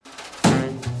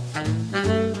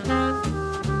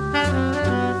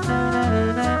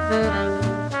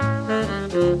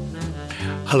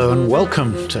Hello and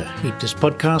welcome to Eat This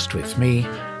Podcast with me,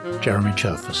 Jeremy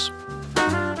Cherfas.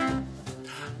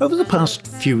 Over the past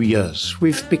few years,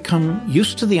 we've become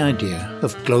used to the idea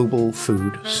of global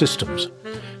food systems.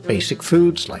 Basic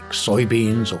foods like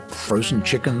soybeans or frozen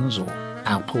chickens or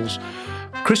apples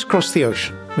crisscross the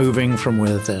ocean, moving from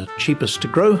where they're cheapest to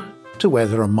grow to where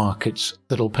there are markets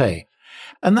that'll pay.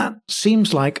 And that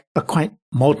seems like a quite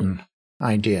modern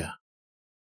idea,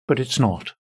 but it's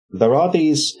not. There are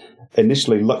these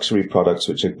initially luxury products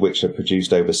which are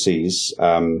produced overseas,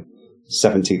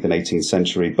 17th and 18th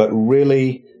century, but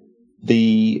really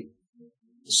the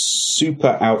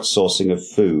super outsourcing of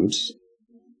food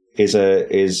is a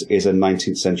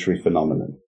 19th century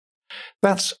phenomenon.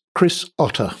 That's Chris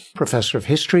Otter, Professor of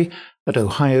History at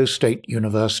Ohio State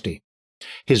University.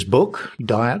 His book,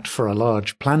 Diet for a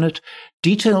Large Planet,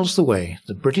 details the way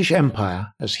the British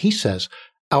Empire, as he says,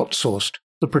 outsourced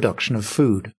the production of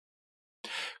food.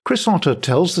 Chris Otter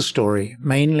tells the story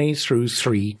mainly through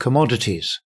three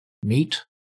commodities: meat,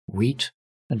 wheat,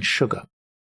 and sugar.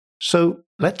 So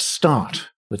let's start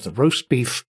with the roast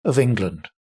beef of England,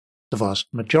 the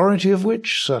vast majority of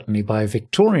which, certainly by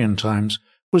Victorian times,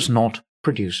 was not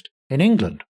produced in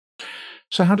England.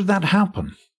 So how did that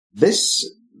happen? This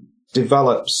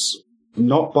develops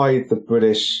not by the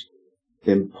British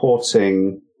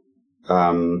importing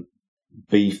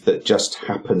beef that just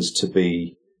happens to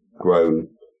be grown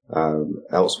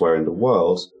elsewhere in the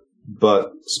world,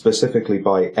 but specifically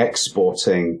by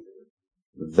exporting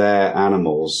their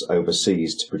animals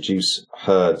overseas to produce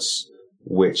herds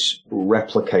which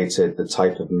replicated the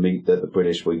type of meat that the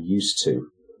British were used to.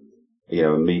 You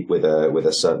know, meat with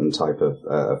a certain type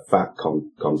of fat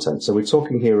content. So we're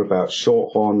talking here about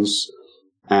shorthorns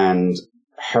and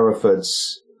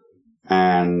Herefords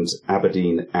and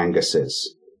Aberdeen Anguses.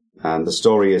 And the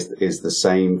story is the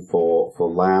same for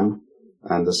lamb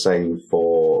and the same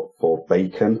for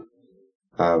bacon,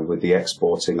 with the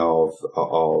exporting of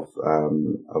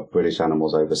British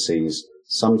animals overseas,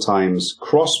 sometimes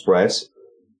crossbred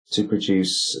to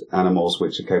produce animals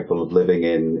which are capable of living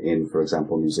in, for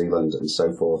example, New Zealand and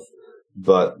so forth.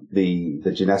 But the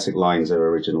genetic lines are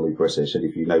originally British. And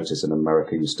if you notice in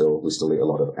America, we still eat a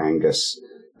lot of Angus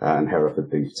and Hereford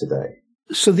beef today.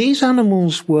 So these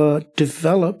animals were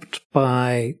developed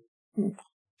by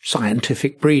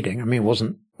scientific breeding. I mean, it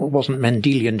wasn't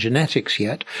Mendelian genetics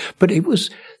yet, but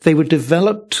they were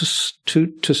developed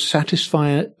to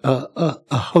satisfy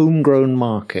a homegrown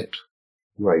market.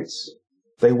 Right.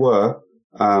 They were.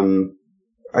 I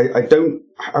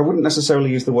wouldn't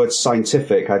necessarily use the word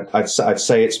scientific. I'd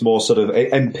say it's more sort of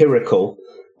empirical.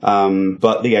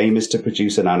 But the aim is to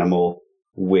produce an animal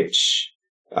which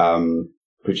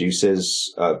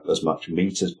produces as much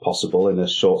meat as possible in a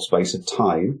short space of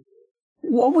time.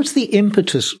 What was the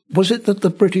impetus? Was it that the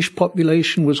British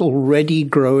population was already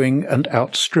growing and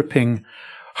outstripping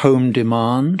home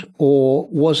demand, or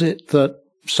was it that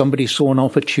somebody saw an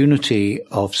opportunity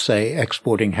of, say,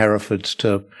 exporting Herefords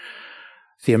to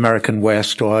the American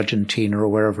West or Argentina or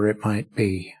wherever it might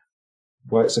be?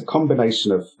 Well, it's a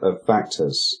combination of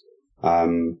factors.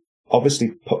 Obviously,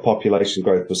 population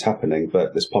growth was happening,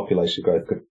 but this population growth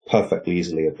could perfectly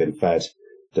easily have been fed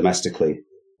domestically.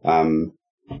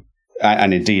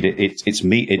 And indeed, its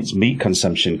meat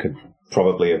consumption could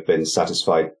probably have been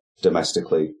satisfied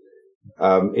domestically.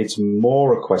 It's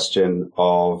more a question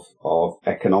of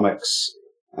economics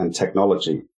and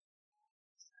technology.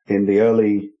 In the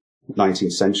early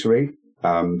 19th century,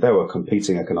 there were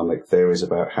competing economic theories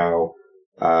about how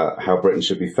Britain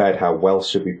should be fed, how wealth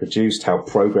should be produced, how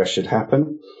progress should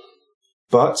happen.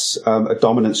 But a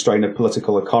dominant strain of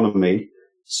political economy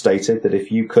stated that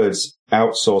if you could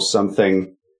outsource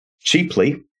something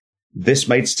cheaply, this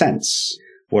made sense.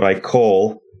 What I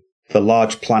call the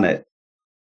large planet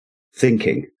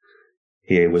thinking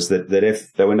here was that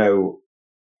if there were no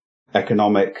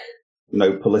economic,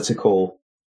 no political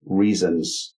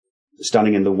reasons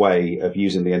standing in the way of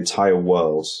using the entire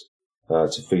world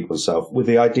to feed oneself, with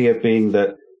the idea being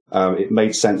that it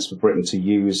made sense for Britain to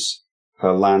use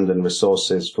her land and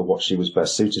resources for what she was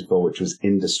best suited for, which was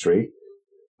industry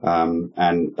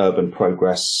and urban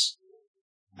progress,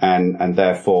 and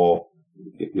therefore,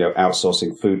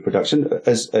 outsourcing food production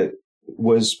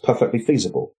was perfectly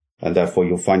feasible. And therefore,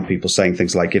 you'll find people saying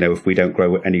things like, if we don't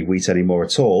grow any wheat anymore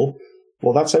at all,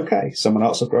 well, that's okay. Someone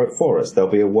else will grow it for us. There'll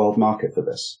be a world market for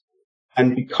this.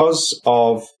 And because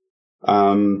of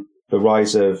the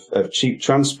rise of cheap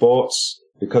transports,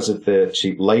 because of the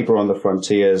cheap labor on the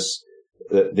frontiers,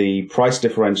 the price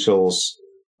differentials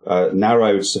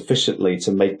narrowed sufficiently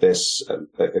to make this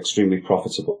extremely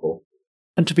profitable.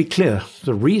 And to be clear,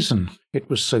 the reason it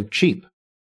was so cheap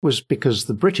was because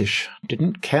the British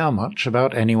didn't care much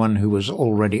about anyone who was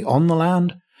already on the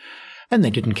land, and they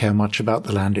didn't care much about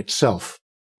the land itself.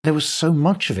 There was so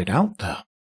much of it out there.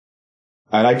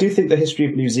 And I do think the history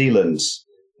of New Zealand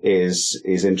is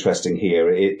interesting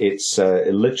here. It's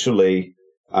literally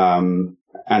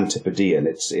Antipodean.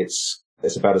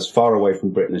 It's about as far away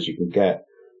from Britain as you can get.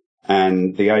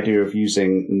 And the idea of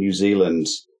using New Zealand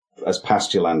as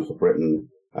pasture land for Britain,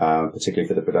 particularly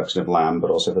for the production of lamb,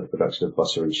 but also for the production of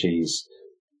butter and cheese,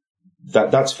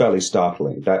 that's fairly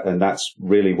startling. And that's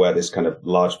really where this kind of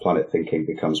large planet thinking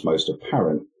becomes most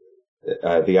apparent.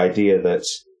 The idea that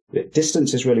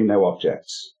distance is really no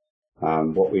object.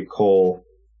 What we call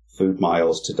food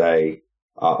miles today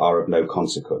are of no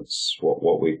consequence.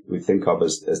 What we think of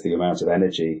as the amount of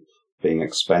energy being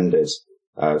expended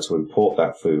to import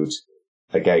that food,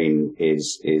 again,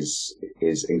 is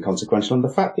inconsequential. And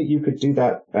the fact that you could do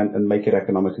that and make it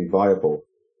economically viable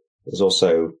is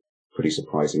also pretty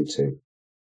surprising too.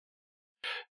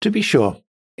 To be sure,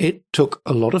 it took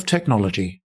a lot of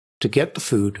technology to get the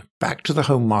food back to the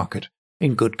home market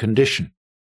in good condition.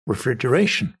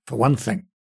 Refrigeration, for one thing.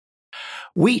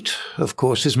 Wheat, of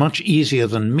course, is much easier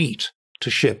than meat to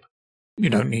ship. You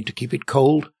don't need to keep it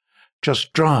cold,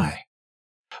 just dry.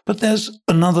 But there's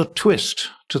another twist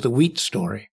to the wheat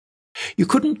story. You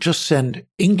couldn't just send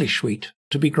English wheat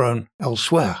to be grown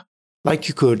elsewhere, like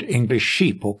you could English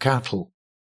sheep or cattle.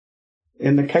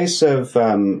 In the case of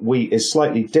wheat, is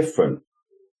slightly different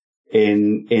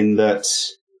in that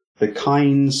the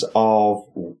kinds of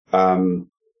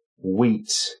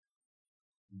wheat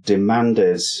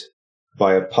demanded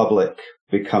by a public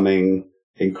becoming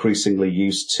increasingly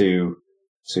used to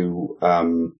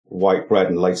white bread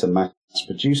and later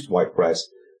mass-produced white bread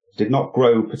did not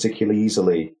grow particularly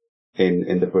easily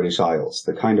in the British Isles.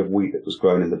 The kind of wheat that was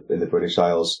grown in the British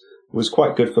Isles was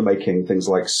quite good for making things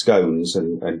like scones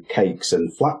and cakes and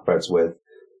flatbreads with,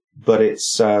 but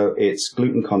its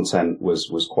gluten content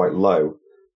was quite low.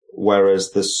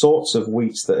 Whereas the sorts of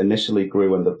wheats that initially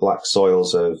grew in the black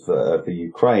soils of the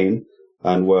Ukraine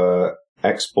and were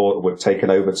taken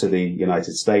over to the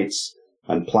United States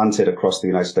and planted across the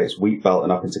United States wheat belt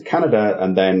and up into Canada,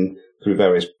 and then through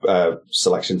various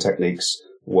selection techniques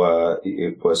were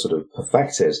sort of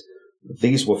perfected.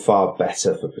 These were far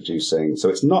better for producing. So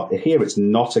it's not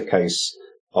a case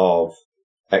of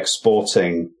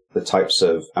exporting the types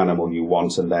of animal you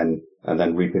want and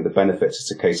then reaping the benefits.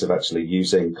 It's a case of actually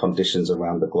using conditions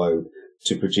around the globe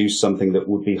to produce something that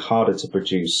would be harder to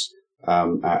produce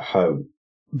at home.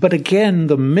 But again,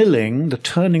 the milling, the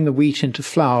turning the wheat into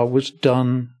flour, was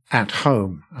done at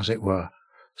home, as it were.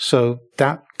 So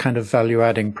that kind of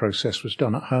value-adding process was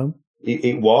done at home?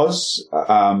 It was,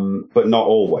 but not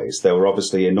always. There were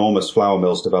obviously enormous flour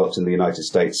mills developed in the United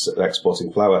States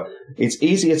exporting flour. It's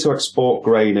easier to export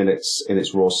grain in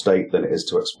its raw state than it is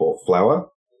to export flour.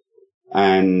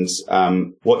 And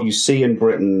what you see in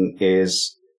Britain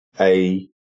is a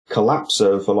collapse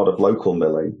of a lot of local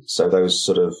milling. So those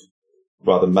sort of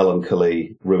rather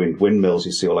melancholy ruined windmills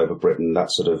you see all over Britain,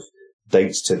 that sort of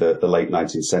dates to the late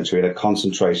 19th century, and a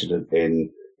concentration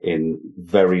in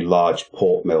very large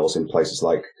port mills in places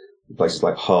like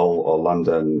Hull or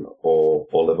London or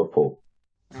Liverpool.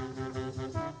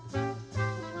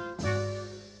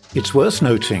 It's worth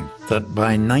noting that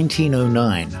by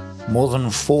 1909, more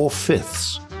than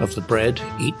 4/5 of the bread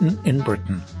eaten in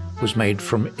Britain was made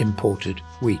from imported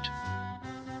wheat.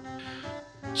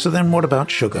 So then what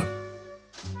about sugar?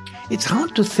 It's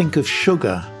hard to think of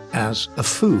sugar as a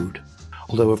food,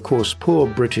 although of course poor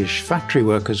British factory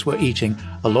workers were eating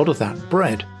a lot of that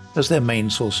bread as their main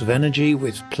source of energy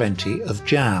with plenty of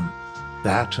jam,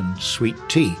 that and sweet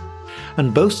tea,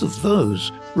 and both of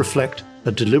those reflect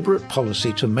a deliberate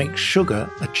policy to make sugar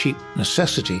a cheap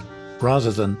necessity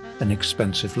rather than an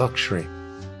expensive luxury.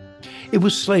 It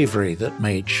was slavery that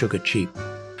made sugar cheap,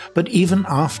 but even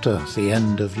after the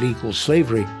end of legal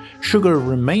slavery, sugar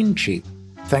remained cheap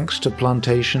thanks to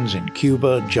plantations in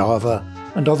Cuba, Java,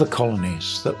 and other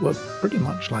colonies that were pretty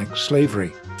much like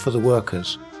slavery for the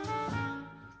workers.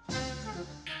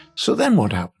 So then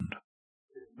what happened?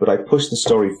 But I push the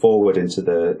story forward into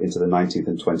the 19th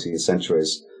and 20th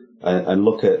centuries and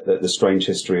look at the strange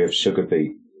history of sugar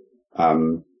beet,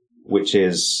 which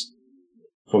is,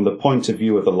 from the point of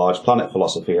view of the large planet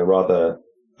philosophy, a rather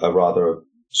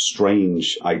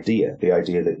strange idea. The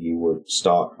idea that you would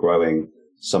start growing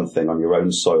something on your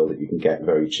own soil that you can get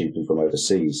very cheaply from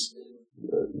overseas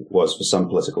was, for some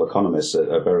political economists,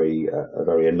 a very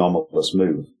anomalous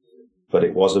move. but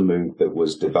it was a move that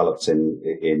was developed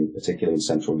in particularly in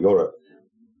Central Europe.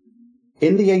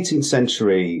 In the 18th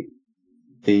century,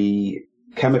 the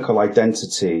chemical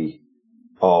identity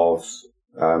of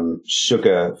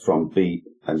sugar from beet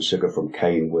and sugar from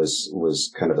cane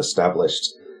was kind of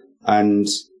established. And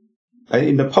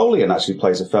Napoleon actually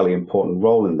plays a fairly important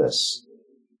role in this.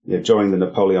 During the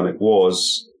Napoleonic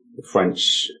Wars, the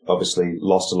French obviously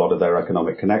lost a lot of their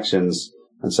economic connections.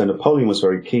 And so Napoleon was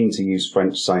very keen to use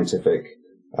French scientific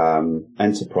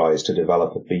enterprise to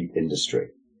develop a beet industry.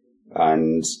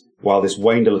 And while this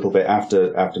waned a little bit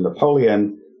after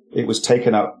Napoleon, it was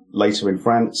taken up later in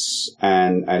France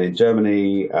and in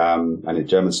Germany and in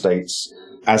German states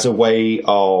as a way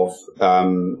of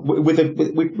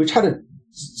which had a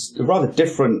rather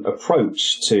different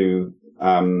approach to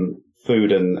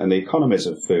food and the economies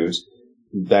of food.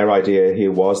 Their idea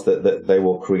here was that they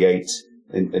will create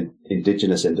an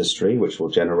indigenous industry which will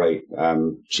generate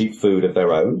cheap food of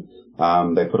their own.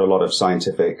 They put a lot of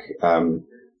scientific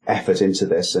effort into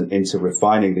this and into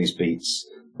refining these beets,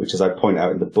 which, as I point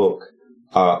out in the book,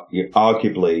 are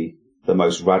arguably the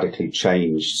most radically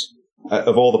changed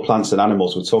of all the plants and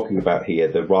animals we're talking about here.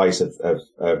 The rise of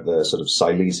the sort of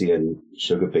Silesian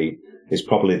sugar beet is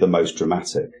probably the most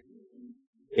dramatic.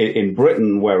 In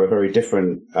Britain, where a very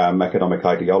different economic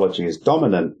ideology is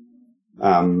dominant,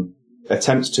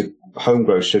 attempts to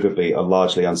homegrow sugar beet are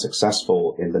largely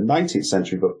unsuccessful in the 19th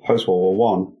century, but post-World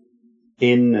War I,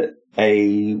 in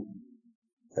an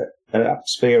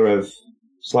atmosphere of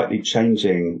slightly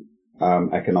changing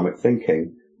economic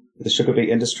thinking, the sugar beet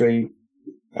industry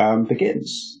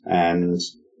begins. And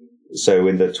so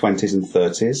in the 20s and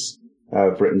 30s,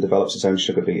 Britain develops its own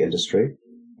sugar beet industry.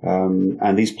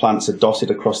 And these plants are dotted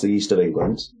across the east of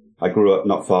England. I grew up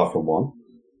not far from one.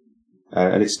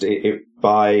 And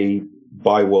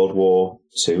by World War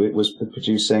II, it was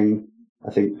producing,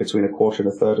 I think, between a quarter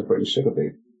and a third of Britain's sugar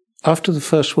beet. After the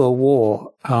First World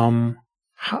War,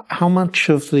 how much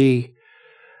of the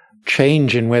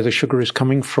change in where the sugar is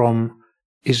coming from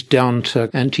is down to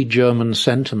anti-German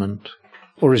sentiment,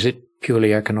 or is it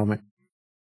purely economic?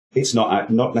 It's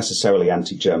not necessarily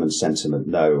anti-German sentiment,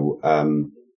 no.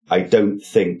 I don't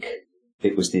think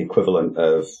it was the equivalent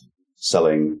of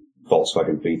selling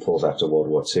Volkswagen Beetles after World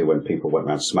War II when people went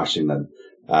around smashing them.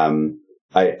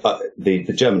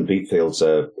 The German beet fields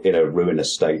are in a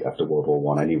ruinous state after World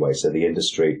War I anyway, so the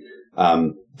industry.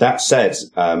 That said,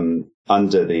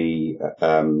 under the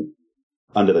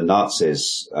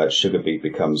Nazis, sugar beet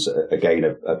becomes again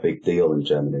a big deal in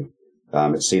Germany.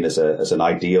 It's seen as an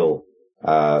ideal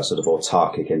sort of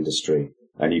autarkic industry,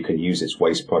 and you can use its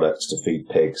waste products to feed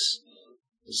pigs.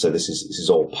 So this is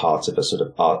all part of a sort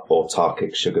of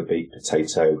autarkic sugar beet,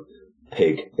 potato,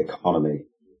 pig economy.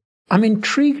 I'm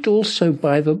intrigued also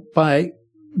by the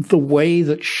way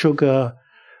that sugar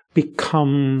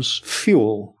becomes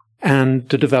fuel and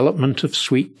the development of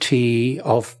sweet tea,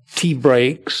 of tea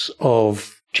breaks,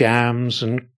 of jams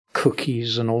and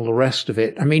cookies and all the rest of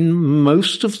it. I mean,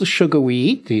 most of the sugar we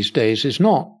eat these days is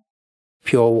not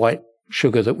pure white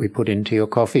sugar that we put into your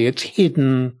coffee. It's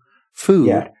hidden food.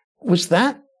 Yeah. Was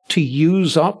that to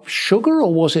use up sugar,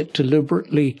 or was it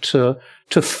deliberately to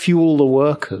fuel the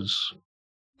workers?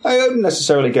 I don't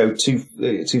necessarily go too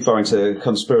far into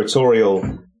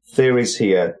conspiratorial theories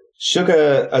here.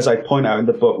 Sugar, as I point out in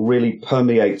the book, really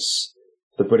permeates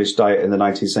the British diet in the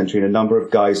 19th century in a number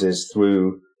of guises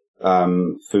through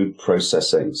food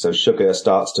processing. So sugar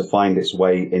starts to find its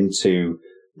way into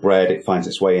bread, it finds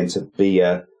its way into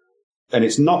beer. And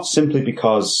it's not simply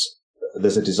because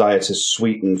there's a desire to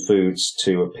sweeten foods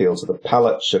to appeal to the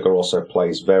palate. Sugar also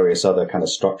plays various other kind of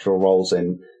structural roles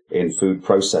in food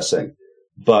processing.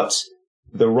 But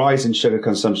the rise in sugar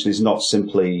consumption is not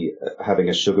simply having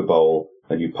a sugar bowl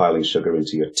and you piling sugar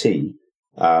into your tea.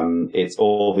 It's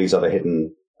all these other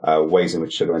hidden ways in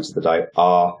which sugar enters the diet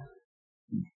are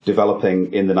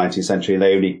developing in the 19th century, and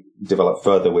they only develop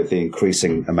further with the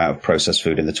increasing amount of processed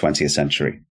food in the 20th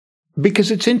century.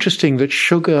 Because it's interesting that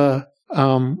sugar,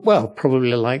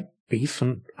 probably like beef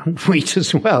and wheat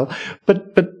as well,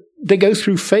 but they go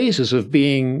through phases of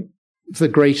being the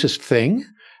greatest thing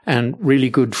and really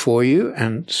good for you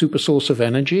and super source of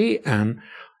energy and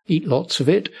eat lots of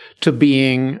it, to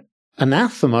being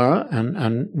anathema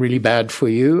and really bad for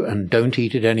you and don't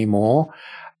eat it anymore.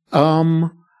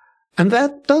 And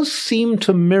that does seem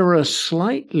to mirror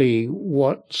slightly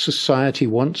what society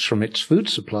wants from its food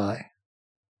supply.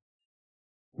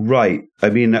 Right. I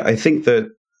mean, I think that,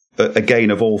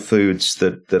 again, of all foods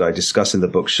that I discuss in the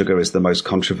book, sugar is the most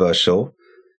controversial.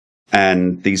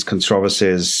 And these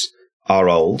controversies are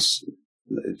old,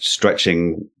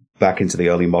 stretching back into the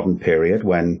early modern period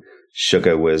when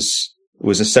sugar was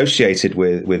was associated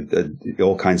with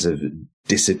all kinds of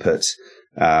dissipate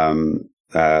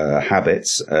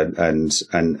habits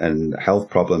and health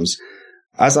problems.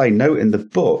 As I note in the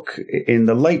book, in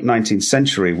the late 19th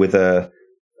century, with a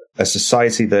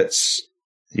society that's,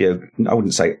 I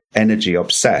wouldn't say energy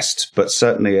obsessed, but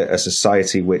certainly a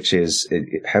society which is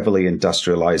heavily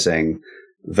industrializing,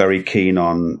 very keen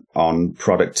on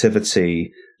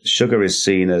productivity. Sugar is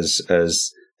seen as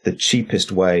the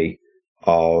cheapest way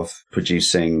of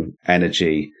producing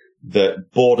energy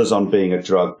that borders on being a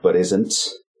drug but isn't.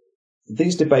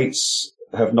 These debates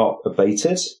have not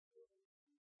abated,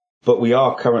 but we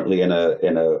are currently in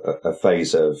a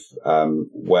phase of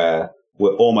where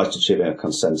we're almost achieving a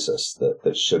consensus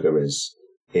that sugar is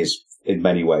in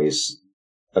many ways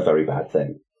a very bad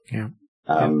thing. Yeah.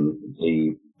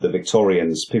 The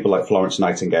Victorians, people like Florence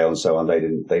Nightingale and so on, they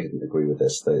didn't agree with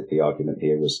this. The argument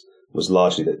here was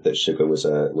largely that sugar was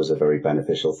a very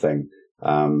beneficial thing,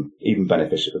 even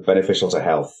beneficial to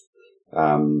health,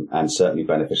 and certainly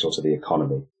beneficial to the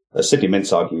economy. As Sidney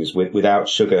Mintz argues, without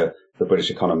sugar, the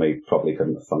British economy probably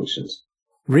couldn't have functioned.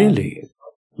 Really?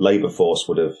 Labour force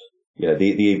would have,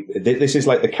 this is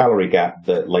like the calorie gap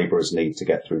that labourers need to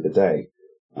get through the day.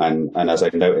 And as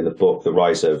I note in the book, the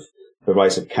rise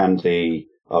of candy,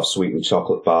 of sweetened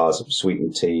chocolate bars, of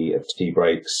sweetened tea, of tea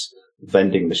breaks,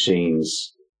 vending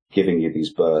machines, giving you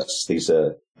these bursts. These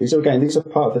are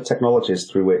part of the technologies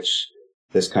through which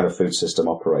this kind of food system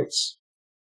operates.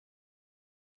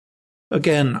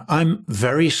 Again, I'm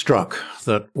very struck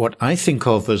that what I think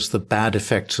of as the bad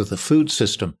effects of the food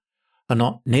system are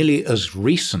not nearly as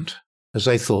recent as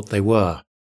I thought they were.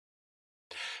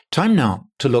 Time now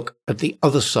to look at the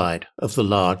other side of the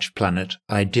large planet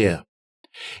idea.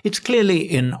 It's clearly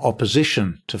in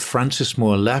opposition to Frances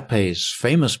Moore Lappé's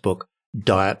famous book,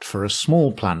 Diet for a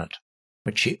Small Planet,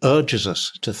 which she urges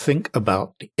us to think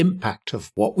about the impact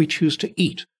of what we choose to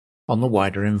eat on the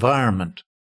wider environment.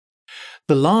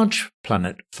 The large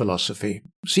planet philosophy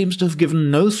seems to have given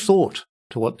no thought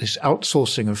to what this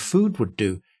outsourcing of food would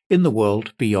do in the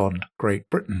world beyond Great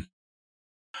Britain.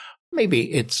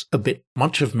 Maybe it's a bit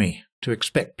much of me to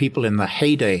expect people in the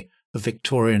heyday of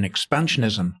Victorian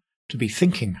expansionism to be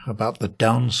thinking about the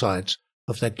downsides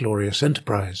of their glorious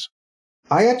enterprise.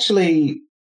 I actually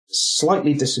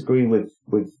slightly disagree with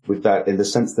that, in the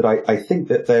sense that I think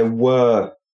that there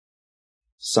were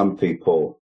some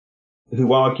people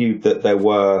who argued that there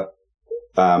were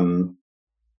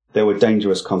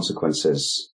dangerous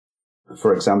consequences.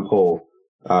 For example,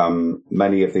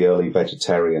 many of the early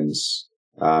vegetarians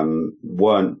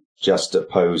weren't just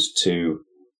opposed to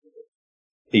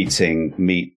eating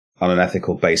meat on an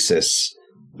ethical basis,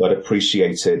 but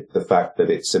appreciated the fact that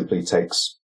it simply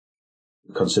takes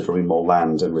considerably more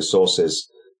land and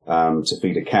resources to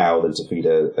feed a cow than to feed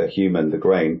a human the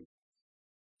grain.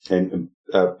 And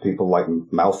people like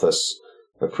Malthus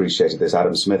appreciated this.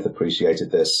 Adam Smith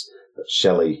appreciated this.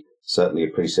 Shelley certainly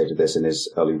appreciated this in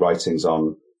his early writings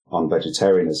on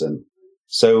vegetarianism.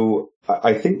 So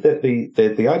I think that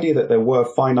the idea that there were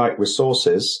finite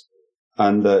resources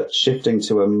and that shifting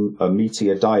to a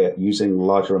meatier diet using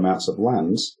larger amounts of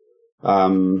land,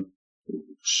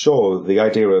 sure, the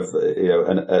idea of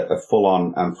a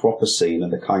full-on Anthropocene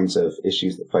and the kinds of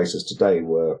issues that face us today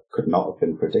could not have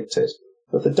been predicted,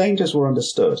 but the dangers were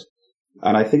understood.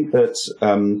 And I think that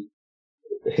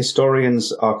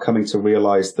historians are coming to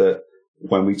realize that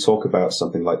when we talk about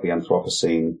something like the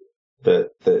Anthropocene,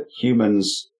 that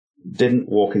humans didn't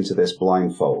walk into this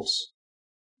blindfolds.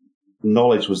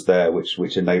 Knowledge was there,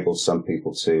 which enabled some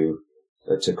people to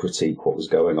critique what was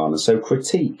going on. And so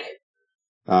critique,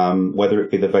 whether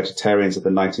it be the vegetarians of the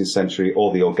 19th century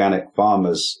or the organic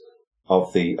farmers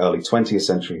of the early 20th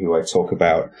century who I talk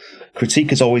about, critique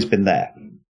has always been there.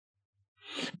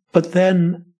 But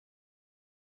then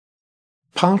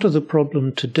part of the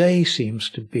problem today seems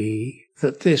to be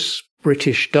that this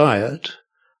British diet,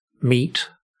 meat,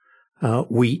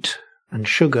 wheat and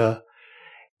sugar,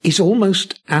 is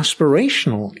almost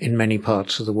aspirational in many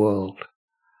parts of the world.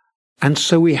 And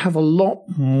so we have a lot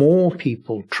more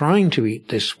people trying to eat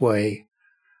this way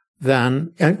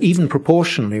than, even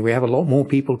proportionally, we have a lot more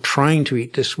people trying to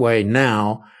eat this way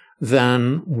now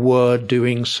than were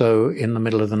doing so in the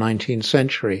middle of the 19th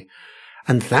century.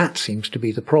 And that seems to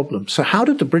be the problem. So how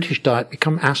did the British diet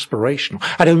become aspirational?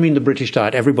 I don't mean the British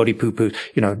diet. Everybody poo-poos.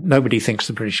 Nobody thinks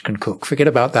the British can cook. Forget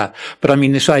about that. But I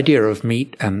mean this idea of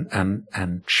meat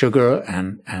and sugar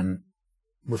and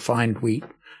refined wheat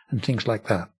and things like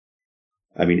that.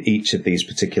 I mean, each of these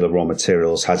particular raw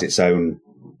materials has its own,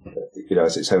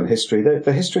 has its own history.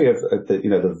 The history of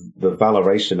the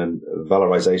valorization and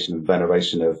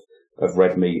veneration of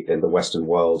red meat in the Western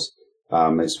world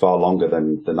It's far longer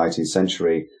than the 19th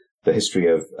century. The history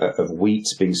of wheat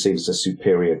being seen as a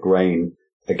superior grain,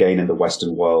 again in the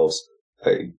Western world,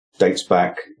 dates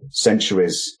back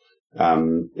centuries.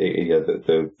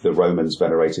 The Romans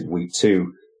venerated wheat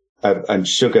too, and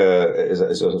sugar is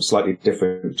a slightly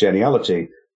different genealogy.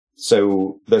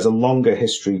 So there's a longer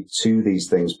history to these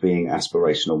things being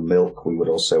aspirational. Milk, we would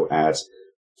also add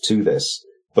to this.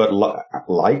 But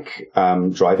like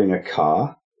driving a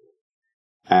car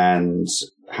and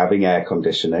having air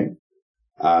conditioning,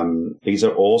 these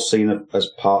are all seen as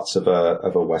parts of a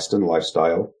Western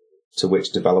lifestyle to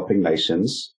which developing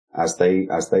nations, as they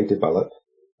develop,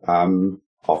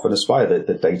 often aspire.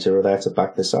 The data are there to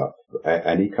back this up.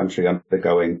 Any country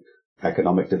undergoing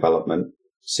economic development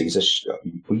sees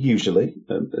usually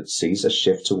sees a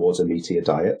shift towards a meatier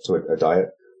diet, to a diet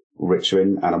richer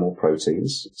in animal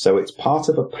proteins. So it's part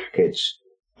of a package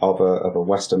of a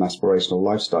Western aspirational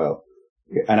lifestyle.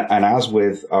 And as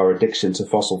with our addiction to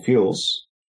fossil fuels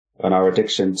and our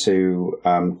addiction to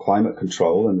climate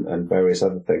control and various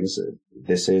other things,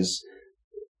 this is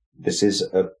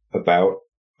about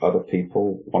other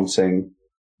people wanting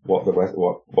what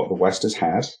the West has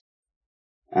had,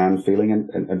 and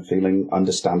feeling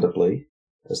understandably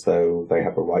as though they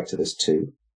have a right to this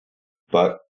too.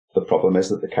 But the problem is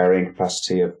that the carrying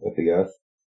capacity of the Earth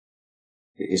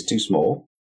is too small,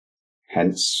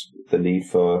 hence the need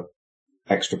for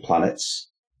extra planets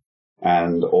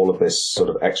and all of this sort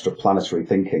of extra planetary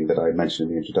thinking that I mentioned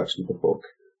in the introduction of the book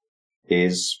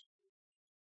is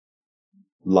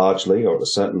largely, or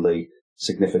certainly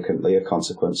significantly, a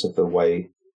consequence of the way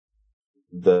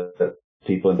that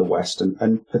people in the West,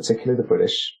 and particularly the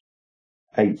British,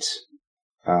 ate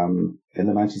in the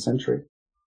 19th century.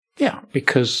 Yeah,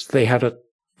 because they had a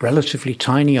relatively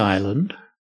tiny island,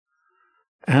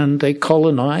 and they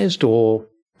colonized or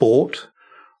bought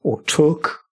or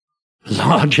took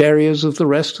large areas of the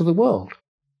rest of the world.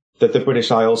 That the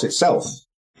British Isles itself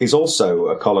is also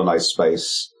a colonized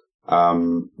space,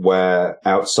 where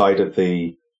outside of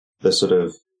the sort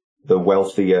of the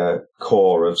wealthier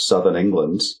core of southern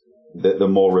England, the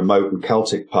more remote and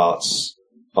Celtic parts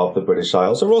of the British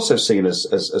Isles are also seen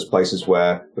as places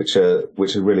which are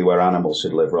really where animals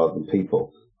should live rather than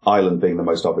people. Ireland being the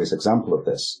most obvious example of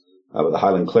this, but the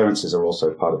Highland clearances are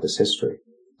also part of this history.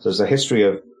 So there's a history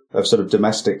of sort of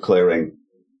domestic clearing,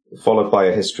 followed by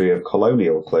a history of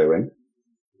colonial clearing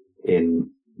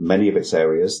in many of its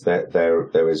areas.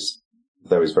 There is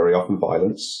very often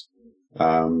violence,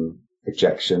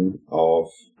 ejection of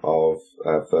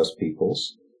First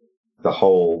Peoples. The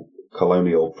whole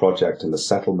colonial project and the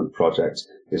settlement project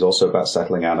is also about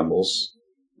settling animals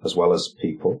as well as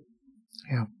people.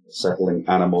 Yeah. Settling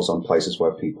animals on places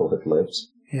where people had lived.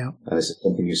 Yeah. And this is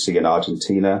something you see in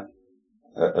Argentina,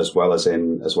 as well as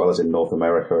in North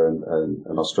America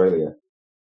and Australia.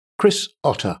 Chris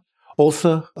Otter,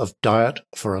 author of Diet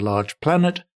for a Large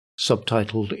Planet,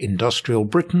 subtitled Industrial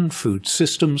Britain, Food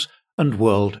Systems and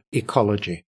World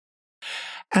Ecology.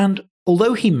 And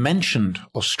although he mentioned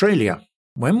Australia,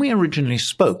 when we originally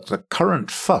spoke, the current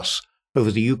fuss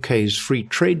over the UK's free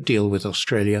trade deal with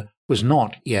Australia was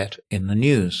not yet in the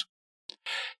news.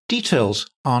 Details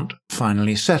aren't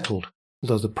finally settled,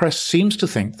 although the press seems to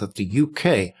think that the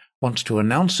UK wants to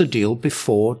announce a deal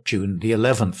before June the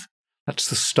 11th. That's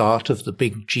the start of the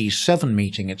big G7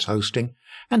 meeting it's hosting,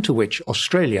 and to which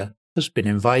Australia has been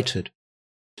invited.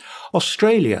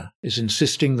 Australia is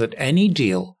insisting that any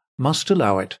deal must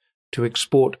allow it to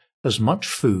export as much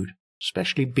food,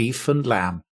 especially beef and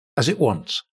lamb, as it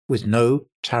wants, with no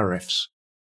tariffs.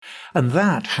 And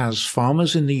that has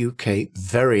farmers in the UK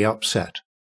very upset,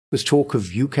 with talk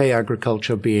of UK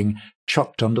agriculture being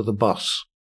chucked under the bus.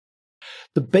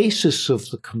 The basis of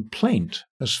the complaint,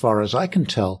 as far as I can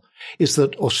tell, is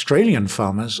that Australian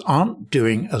farmers aren't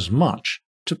doing as much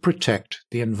to protect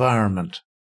the environment,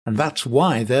 and that's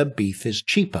why their beef is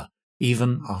cheaper,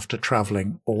 even after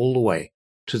travelling all the way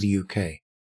to the UK.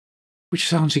 Which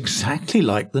sounds exactly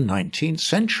like the 19th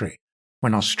century,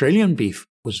 when Australian beef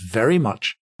was very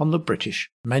much on the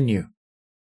British menu.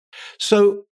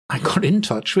 So I got in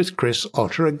touch with Chris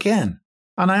Otter again,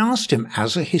 and I asked him,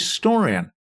 as a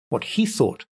historian, what he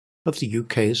thought of the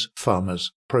UK's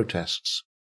farmers' protests.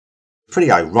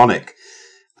 Pretty ironic,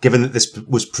 given that this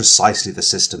was precisely the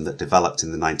system that developed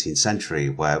in the 19th century,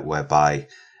 whereby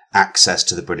access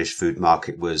to the British food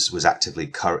market was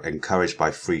actively encouraged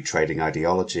by free trading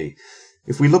ideology.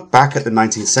 If we look back at the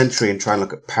 19th century and try and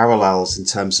look at parallels in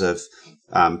terms of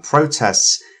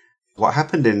protests, what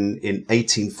happened in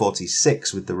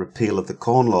 1846 with the repeal of the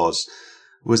Corn Laws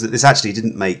was that this actually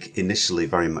didn't make initially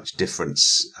very much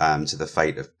difference to the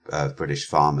fate of British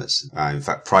farmers. In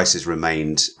fact, prices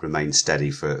remained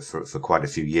steady for quite a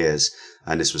few years,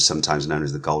 and this was sometimes known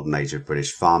as the golden age of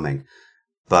British farming.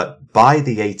 But by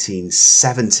the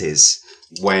 1870s,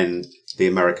 when the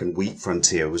American wheat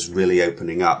frontier was really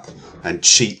opening up and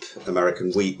cheap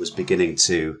American wheat was beginning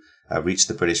to reach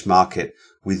the British market,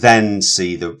 we then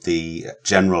see the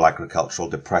general agricultural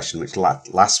depression, which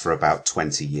lasts for about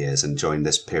 20 years. And during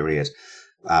this period,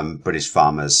 many British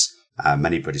farmers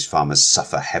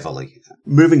suffer heavily.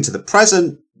 Moving to the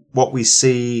present, what we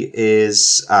see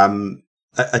is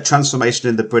a transformation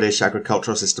in the British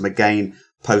agricultural system, again,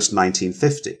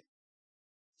 post-1950,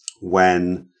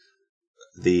 when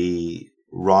the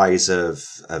rise of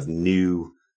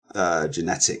new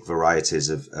genetic varieties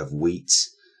of wheat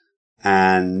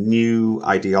and new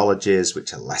ideologies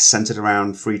which are less centered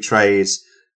around free trade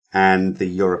and the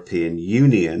European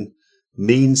Union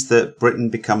means that Britain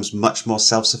becomes much more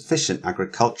self-sufficient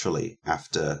agriculturally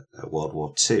after World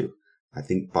War II. I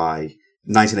think by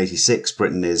 1986,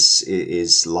 Britain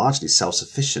is largely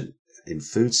self-sufficient in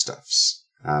foodstuffs.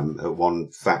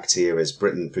 One fact here is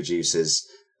Britain produces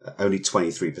only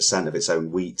 23% of its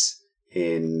own wheat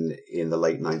in the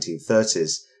late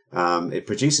 1930s. It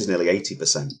produces nearly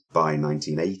 80% by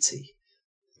 1980.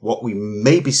 What we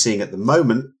may be seeing at the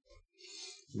moment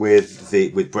with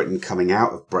Britain coming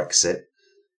out of Brexit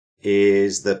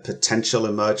is the potential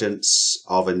emergence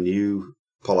of a new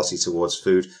policy towards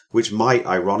food, which might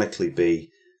ironically be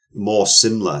more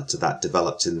similar to that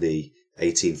developed in the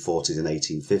 1840s and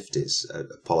 1850s, a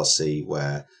policy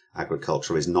where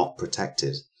agriculture is not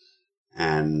protected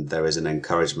and there is an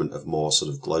encouragement of more sort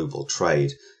of global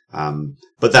trade.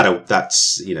 But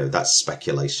that's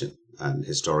speculation, and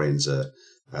historians are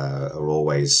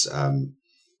always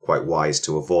quite wise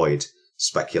to avoid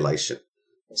speculation.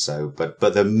 So,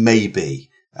 but there may be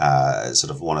sort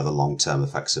of one of the long-term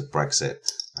effects of Brexit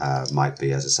might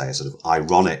be, as I say, a sort of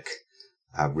ironic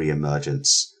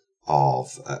re-emergence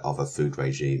of a food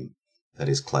regime that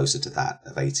is closer to that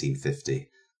of 1850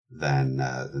 than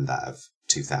that of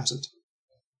 2000.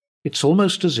 It's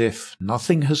almost as if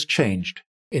nothing has changed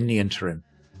in the interim.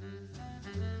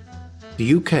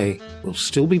 The UK will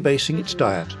still be basing its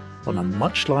diet on a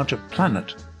much larger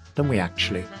planet than we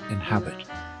actually inhabit.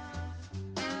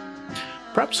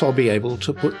 Perhaps I'll be able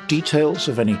to put details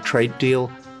of any trade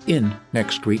deal in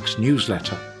next week's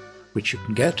newsletter, which you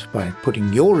can get by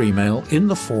putting your email in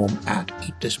the form at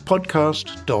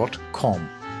eatthispodcast.com.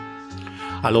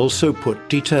 I'll also put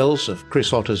details of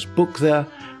Chris Otter's book there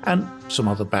and some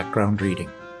other background reading.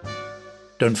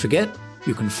 Don't forget,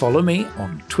 you can follow me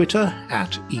on Twitter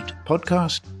at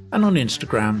EatPodcast and on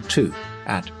Instagram too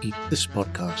at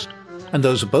EatThisPodcast. And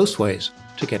those are both ways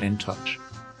to get in touch.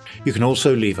 You can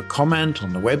also leave a comment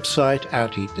on the website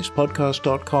at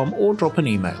eatthispodcast.com or drop an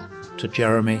email to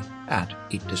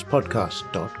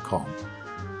jeremy@eatthispodcast.com.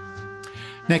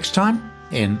 Next time,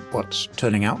 in what's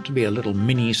turning out to be a little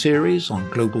mini-series on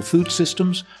global food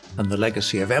systems and the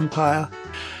legacy of empire,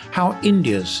 how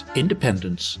India's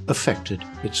independence affected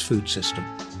its food system.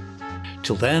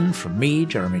 Till then, from me,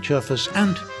 Jeremy Cherfas,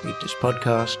 and Eat This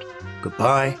Podcast,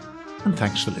 goodbye, and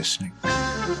thanks for listening.